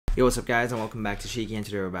Yo, what's up guys, and welcome back to Shiki, and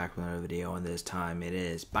today we're back with another video, and this time it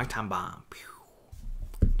is BANGTAN.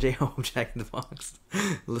 J-Hope, Jack in the Box,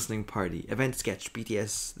 Listening Party, Event Sketch,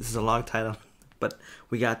 BTS. This is a long title, but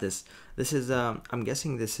we got this. This is, I'm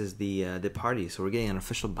guessing this is the party, so we're getting an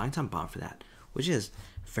official BANGTAN bomb for that, which is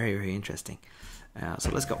very, very interesting. So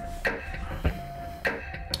let's go.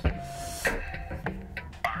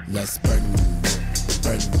 Let's burn,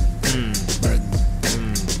 burn, burn,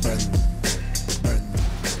 burn.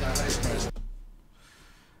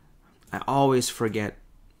 I always forget.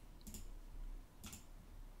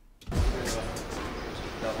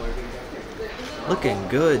 Looking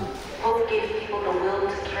good.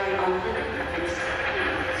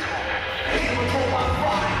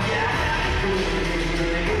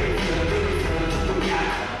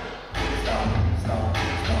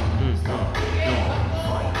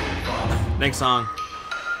 Next song.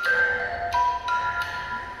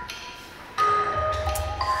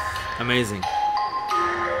 Amazing.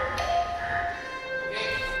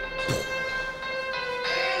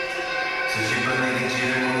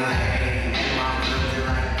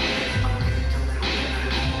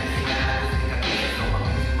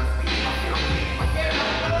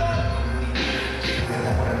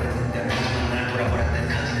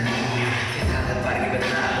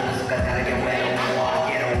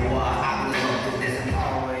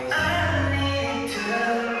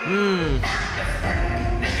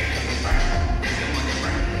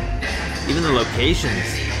 Even the locations.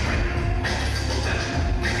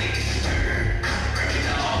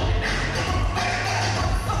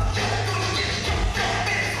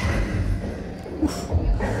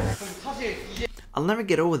 I'll never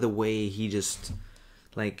get over the way he just,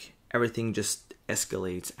 like, everything just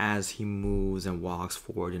escalates as he moves and walks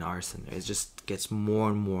forward in Arson. It just gets more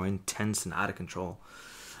and more intense and out of control.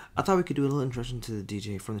 I thought we could do a little introduction to the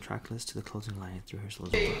DJ from the track list to the closing line through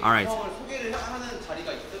rehearsals. Alright.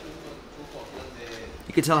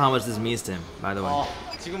 You can tell how much this means to him, by the way.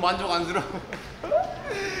 지금 만족 안 들어.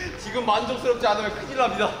 지금 만족스럽지 않으면 큰일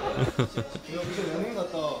납니다. 연예인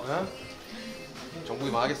같다.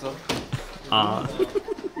 정국이 망하겠어.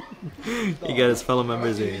 He got his fellow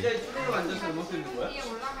members in.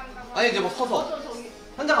 아니 이제 뭐 서서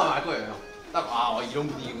현장 가면 알 거예요. 딱 이런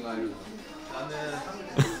분위기구나 이러면서.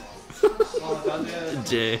 나는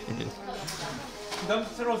Jay.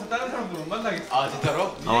 부담스러워서 다른 사람도 못 만나겠어.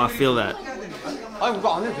 진짜로? Oh, I feel that. 아니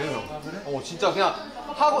그거 안 해도 돼요. 그래? 진짜 그냥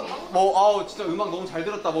하고 뭐 진짜 음악 너무 잘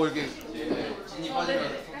들었다 뭐 이렇게 진이 빠지면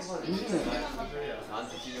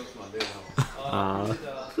나한테 진이 없으면 안 돼요.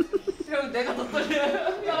 형 내가 더 떨려.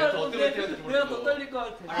 내가 더 떨릴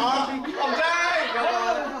것 같아.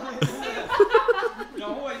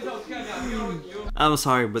 I'm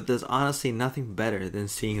sorry, but there's honestly nothing better than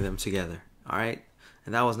seeing them together. Alright?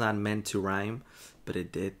 And that was not meant to rhyme, but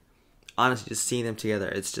it did. Honestly, just seeing them together,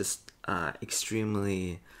 it's just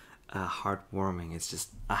extremely heartwarming. It's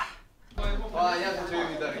just 안녕하세요,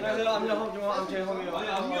 조유입니다. 안녕하세요, 암요 호불호 안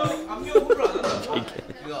한다.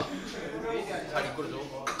 잘 이끌어줘.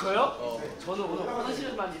 저요? 저는 오늘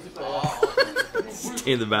화장실만 있을 거예요.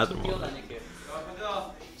 stay in the bathroom.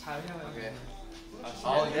 잘 해요.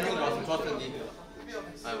 이렇게 왔으면 좋았을 텐데.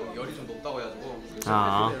 열이 좀 높다고 해가지고.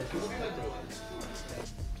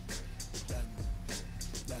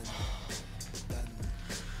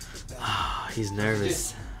 He's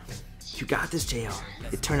nervous. You got this, JR.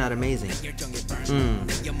 It turned out amazing.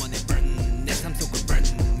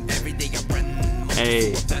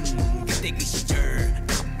 Hey.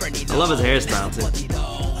 I love his hairstyle too.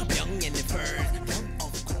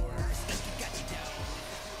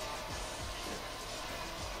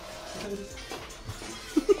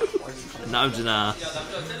 남준아. 야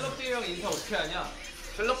남준아, 셀럽들이랑 인사 어떻게 하냐?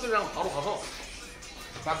 셀럽들이랑 바로 가서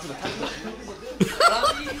박수를 타는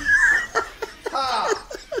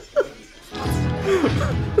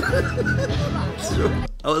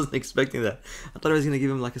I wasn't expecting that. I thought I was gonna give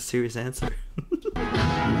him like a serious answer.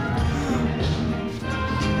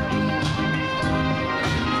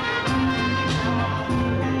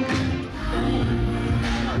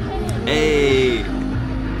 Hey,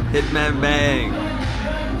 Hitman Bang.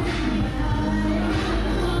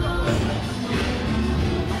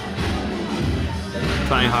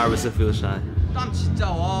 Trying hard but still feel shy. 땀 진짜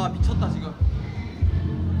와 미쳤다 지금.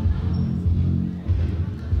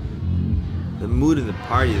 The mood in the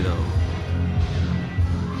party though.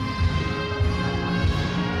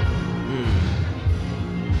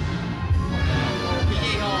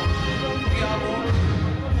 BJ 형 포기하고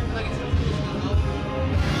편하게 즐기시면서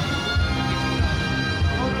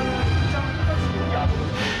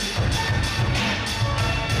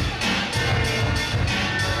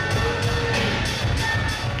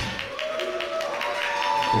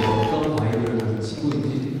어떤 바이브를 가진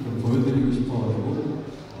친구인지 좀 보여드리고 싶어가지고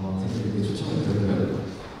사실 이렇게 초청을 드렸고요.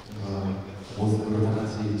 모습으로 다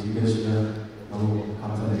같이 즐겨주시면 너무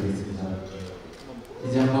감사드리겠습니다.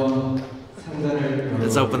 이제 한번 상자를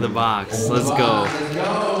Let's open the box. Let's go.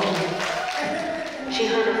 She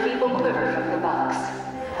heard a feeble quiver from the box.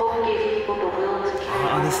 Hope gave people the will to carry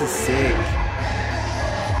on. Oh, this is sick.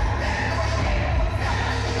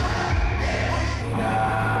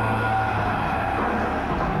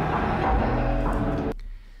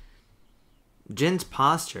 Jin's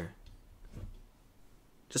posture,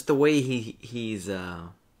 just the way he's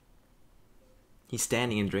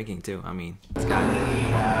standing and drinking too. I mean, it's got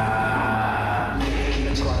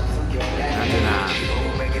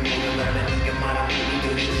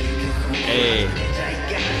Hey,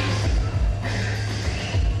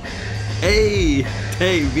 hey,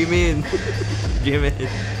 hey, be mean, Jimin.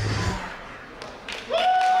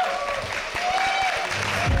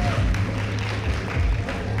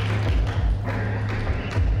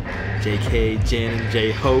 JK, Jin, and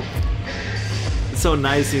J-Hope. It's so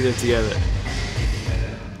nice seeing them together.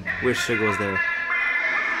 Wish Sugar was there.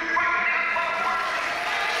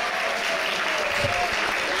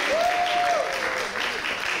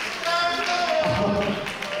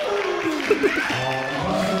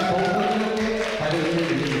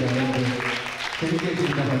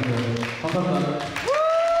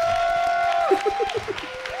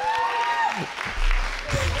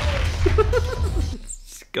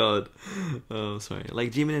 God. Oh, sorry.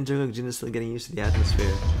 Like Jimin and Jungkook, Jin is still getting used to the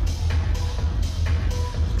atmosphere.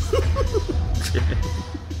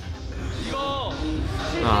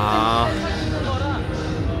 Ah.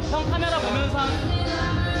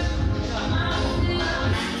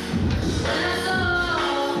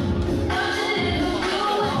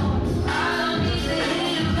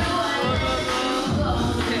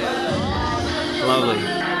 Lovely.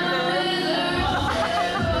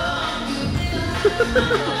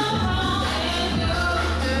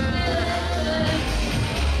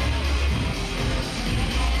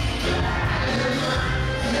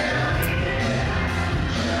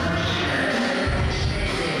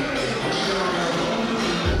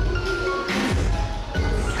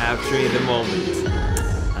 Capturing the moment.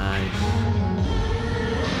 Nice.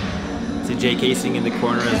 See JK singing in the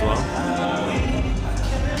corner as well.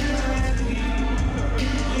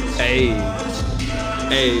 Hey.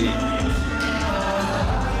 Hey.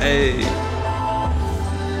 Hey.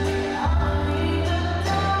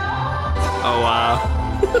 Oh wow.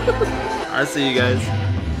 I see you guys.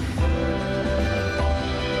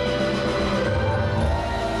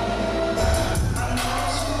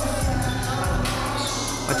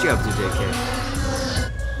 What you up to, JK?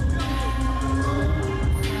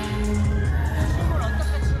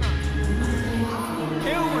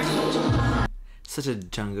 Such a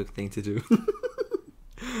Jungkook thing to do.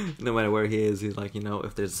 No matter where he is, he's like, you know,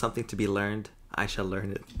 if there's something to be learned, I shall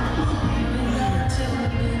learn it.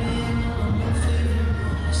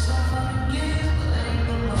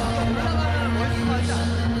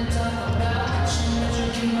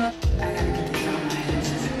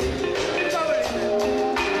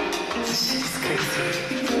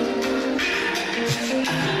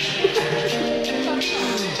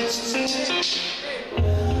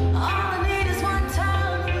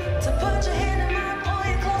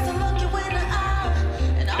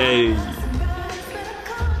 Hey,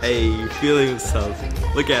 hey, feeling himself.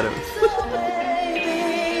 Look at him.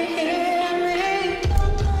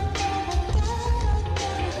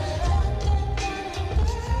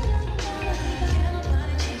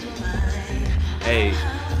 Hey.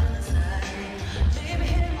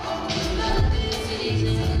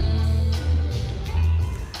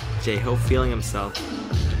 J-Hope feeling himself.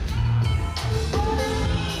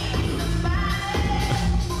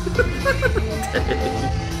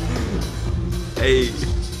 Hey.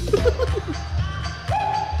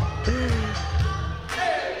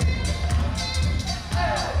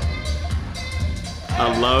 I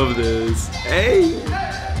love this. Hey.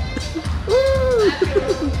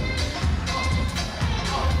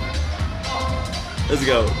 Let's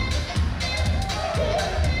go.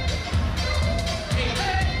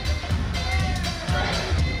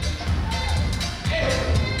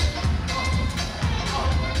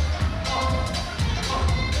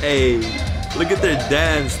 Hey, look at their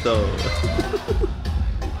dance though.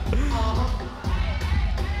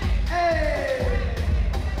 Hey.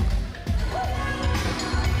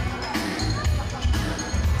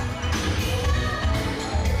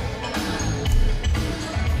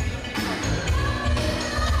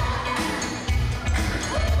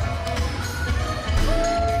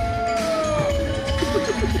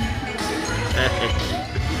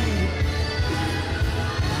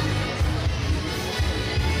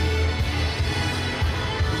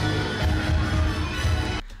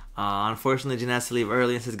 Unfortunately, Jin has to leave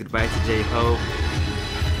early and says goodbye to J-Hope.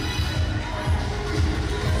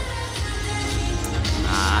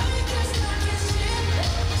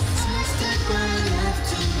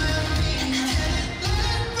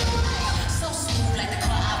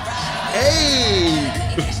 Hey!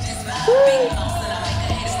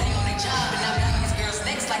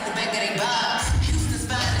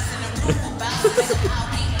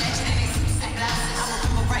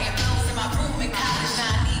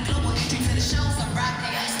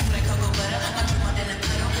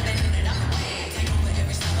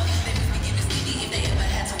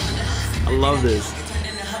 I love this.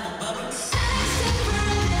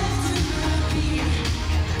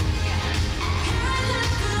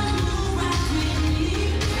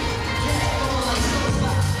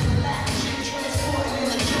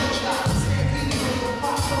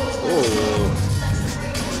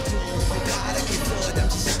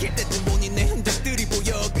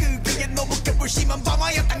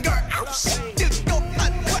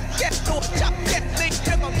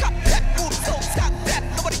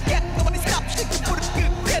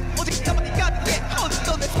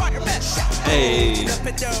 Hey.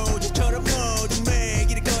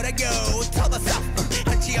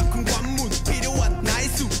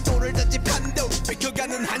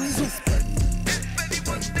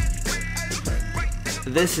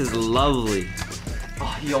 This is lovely.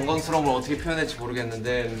 이 영광스러운 걸 어떻게 표현할지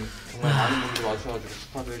모르겠는데 정말 많은 분들 와주셔가지고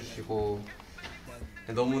축하도 해주시고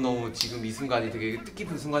너무너무 지금 이 순간이 되게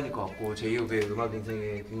뜻깊은 순간일 것 같고 제이홉의 음악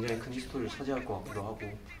인생에 굉장히 큰 히스토리를 차지할 것 같기도 하고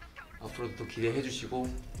앞으로도 또 기대해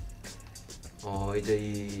주시고 이제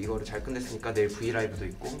이거를 잘 끝냈으니까 내일 브이라이브도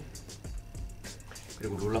있고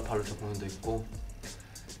그리고 롤라팔로자 공연도 있고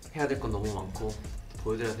해야 될 건 너무 많고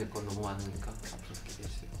보여드려야 될 건 너무 많으니까 앞으로도 기대해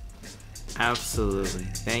주세요. Absolutely.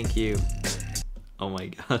 Thank you. Oh my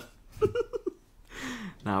god.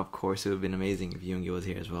 Now, of course, it would have been amazing if Yoongi was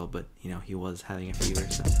here as well, but, you know, he was having a fever,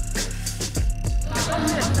 so...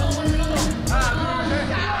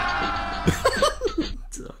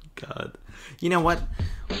 Oh god. You know what?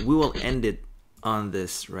 We will end it on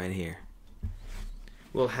this right here.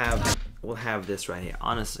 We'll have this right here.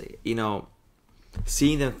 Honestly, you know,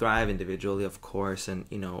 seeing them thrive individually, of course, and,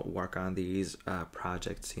 you know, work on these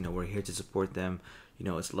projects, you know, we're here to support them. You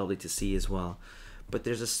know, it's lovely to see as well. But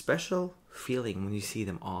there's a special feeling when you see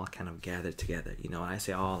them all kind of gathered together. You know, I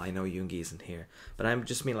say all, I know Yoongi isn't here, but I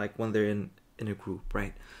just mean like when they're in a group,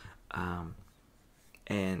 right?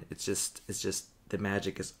 And it's just the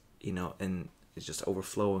magic is, you know, and it's just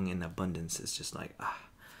overflowing in abundance. It's just like, I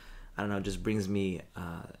don't know, it just brings me,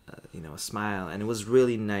 you know, a smile. And it was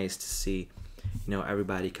really nice to see, you know,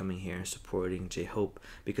 everybody coming here and supporting J-Hope,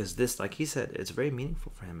 because this, like he said, it's very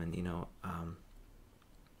meaningful for him. And, you know,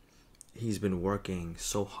 he's been working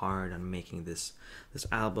so hard on making this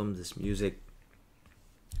album, this music,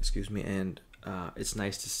 excuse me, and it's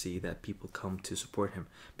nice to see that people come to support him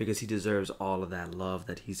because he deserves all of that love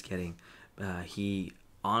that he's getting. He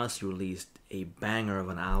honestly released a banger of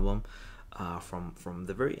an album, from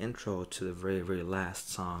the very intro to the very, very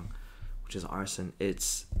last song, which is Arson.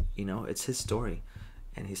 It's, you know, it's his story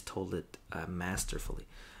and he's told it masterfully.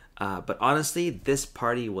 But honestly, this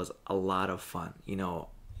party was a lot of fun. You know,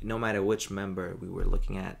 no matter which member we were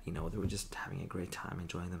looking at, you know, they were just having a great time,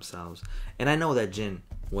 enjoying themselves. And I know that Jin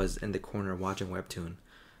was in the corner watching Webtoon,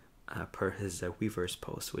 per his Weverse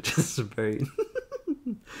post, which is very,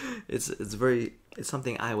 it's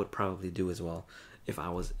something I would probably do as well if I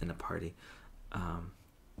was in a party.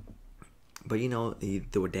 But you know, they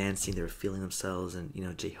were dancing, they were feeling themselves, and you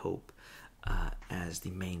know, J-Hope, as the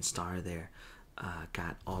main star there,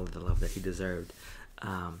 got all of the love that he deserved.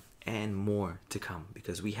 And more to come,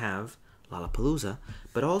 because we have Lollapalooza,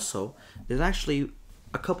 but also there's actually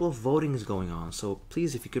a couple of votings going on. So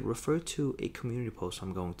please, if you could refer to a community post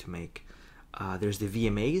I'm going to make. There's the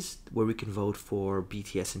VMAs, where we can vote for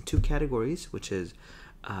BTS in 2 categories, which is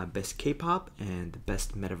Best K-Pop and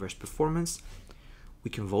Best Metaverse Performance.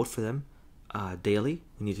 We can vote for them daily.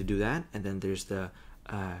 We need to do that. And then there's the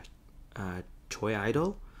Choi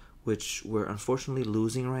Idol, which we're unfortunately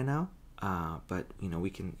losing right now. But you know,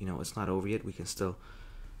 we can, you know, it's not over yet. We can still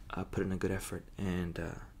put in a good effort and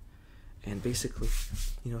basically,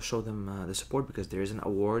 you know, show them the support, because there is an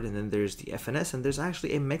award, and then there's the FNS, and there's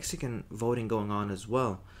actually a Mexican voting going on as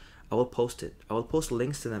well. I will post it. I will post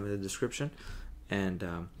links to them in the description and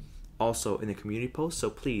also in the community post.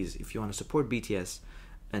 So please, if you want to support BTS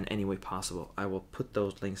in any way possible, I will put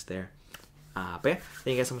those links there. But yeah,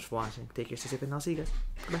 thank you guys so much for watching. Take care, stay safe, and I'll see you guys.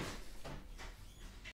 Bye.